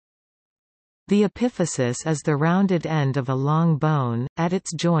The epiphysis is the rounded end of a long bone, at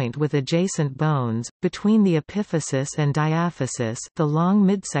its joint with adjacent bones. Between the epiphysis and diaphysis, the long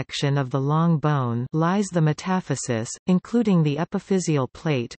midsection of the long bone, lies the metaphysis, including the epiphyseal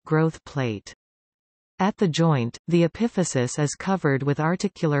plate, growth plate. At the joint, the epiphysis is covered with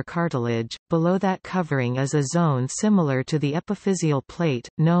articular cartilage. Below that covering is a zone similar to the epiphyseal plate,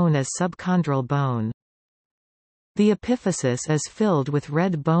 known as subchondral bone. The epiphysis is filled with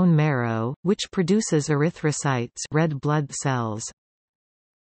red bone marrow, which produces erythrocytes, red blood cells.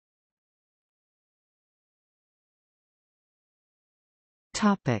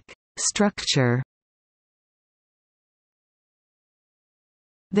 Topic: Structure.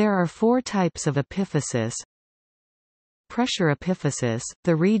 There are four types of epiphysis. Pressure epiphysis,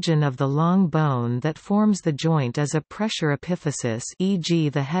 the region of the long bone that forms the joint is a pressure epiphysis, e.g.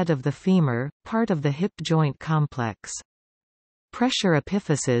 the head of the femur, part of the hip joint complex. Pressure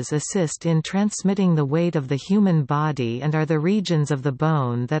epiphyses assist in transmitting the weight of the human body and are the regions of the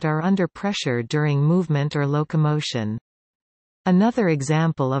bone that are under pressure during movement or locomotion. Another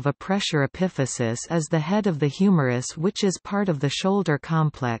example of a pressure epiphysis is the head of the humerus, which is part of the shoulder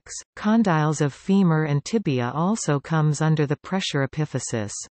complex. Condyles of femur and tibia also comes under the pressure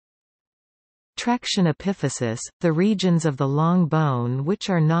epiphysis. Traction epiphysis, the regions of the long bone which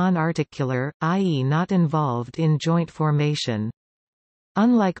are non-articular, i.e. not involved in joint formation.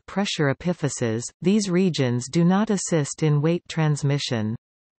 Unlike pressure epiphyses, these regions do not assist in weight transmission.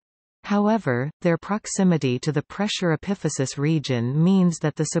 However, their proximity to the pressure epiphysis region means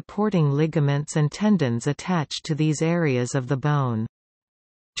that the supporting ligaments and tendons attach to these areas of the bone.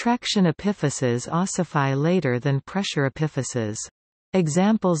 Traction epiphyses ossify later than pressure epiphyses.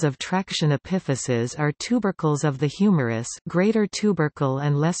 Examples of traction epiphyses are tubercles of the humerus, greater tubercle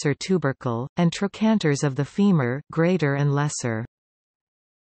and lesser tubercle, and trochanters of the femur, greater and lesser.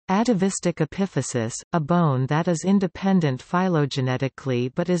 Atavistic epiphysis, a bone that is independent phylogenetically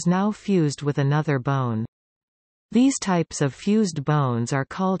but is now fused with another bone. These types of fused bones are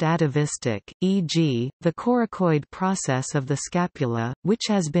called atavistic, e.g., the coracoid process of the scapula, which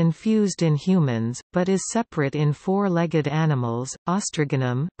has been fused in humans, but is separate in four-legged animals.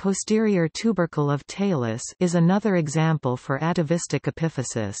 Ostragonum, posterior tubercle of talus, is another example for atavistic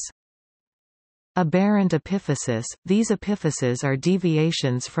epiphysis. Aberrant epiphysis, these epiphyses are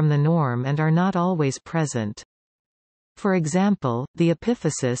deviations from the norm and are not always present. For example, the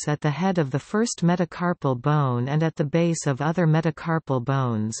epiphysis at the head of the first metacarpal bone and at the base of other metacarpal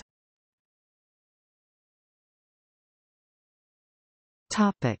bones.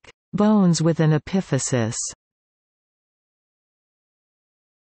 Topic: Bones with an epiphysis.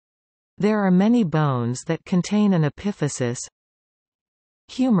 There are many bones that contain an epiphysis.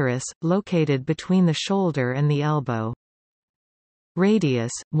 Humerus, located between the shoulder and the elbow.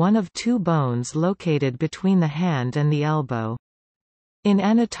 Radius, one of two bones located between the hand and the elbow. In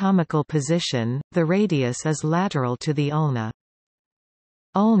anatomical position, the radius is lateral to the ulna.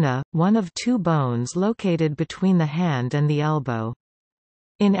 Ulna, one of two bones located between the hand and the elbow.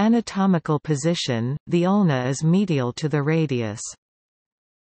 In anatomical position, the ulna is medial to the radius.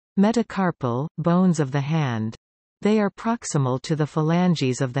 Metacarpal, bones of the hand. They are proximal to the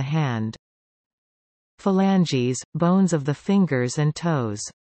phalanges of the hand. Phalanges, bones of the fingers and toes.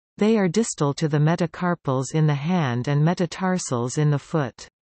 They are distal to the metacarpals in the hand and metatarsals in the foot.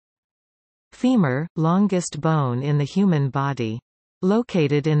 Femur, longest bone in the human body.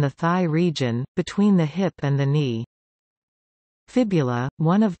 Located in the thigh region, between the hip and the knee. Fibula,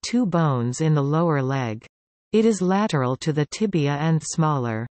 one of two bones in the lower leg. It is lateral to the tibia and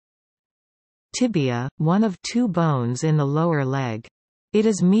smaller. Tibia, one of two bones in the lower leg. It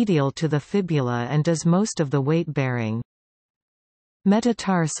is medial to the fibula and does most of the weight-bearing.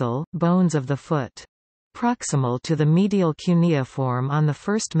 Metatarsal, bones of the foot. Proximal to the medial cuneiform on the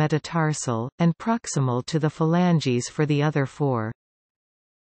first metatarsal, and proximal to the phalanges for the other four.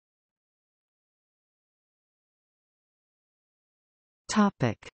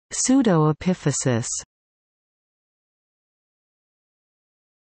 Pseudo-epiphysis.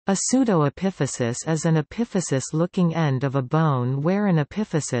 A pseudo-epiphysis is an epiphysis-looking end of a bone where an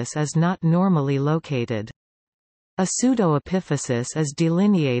epiphysis is not normally located. A pseudo-epiphysis is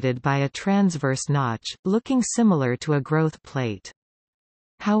delineated by a transverse notch, looking similar to a growth plate.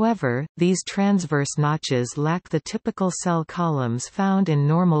 However, these transverse notches lack the typical cell columns found in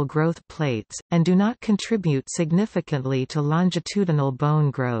normal growth plates, and do not contribute significantly to longitudinal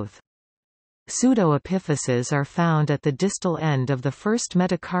bone growth. Pseudo-epiphyses are found at the distal end of the first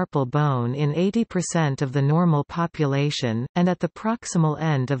metacarpal bone in 80% of the normal population, and at the proximal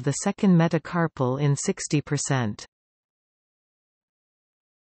end of the second metacarpal in 60%.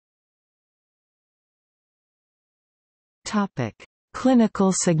 Topic: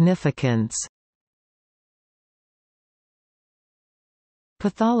 Clinical significance.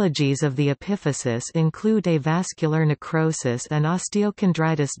 Pathologies of the epiphysis include avascular necrosis and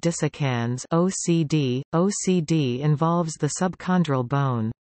osteochondritis dissecans (OCD). OCD involves the subchondral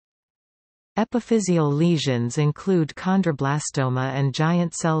bone. Epiphyseal lesions include chondroblastoma and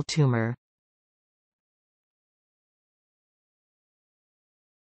giant cell tumor.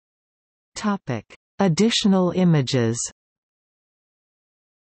 Topic: Additional images.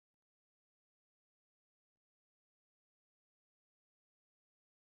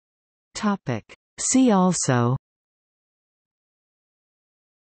 Topic: See also: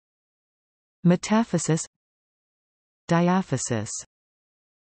 Metaphysis, diaphysis.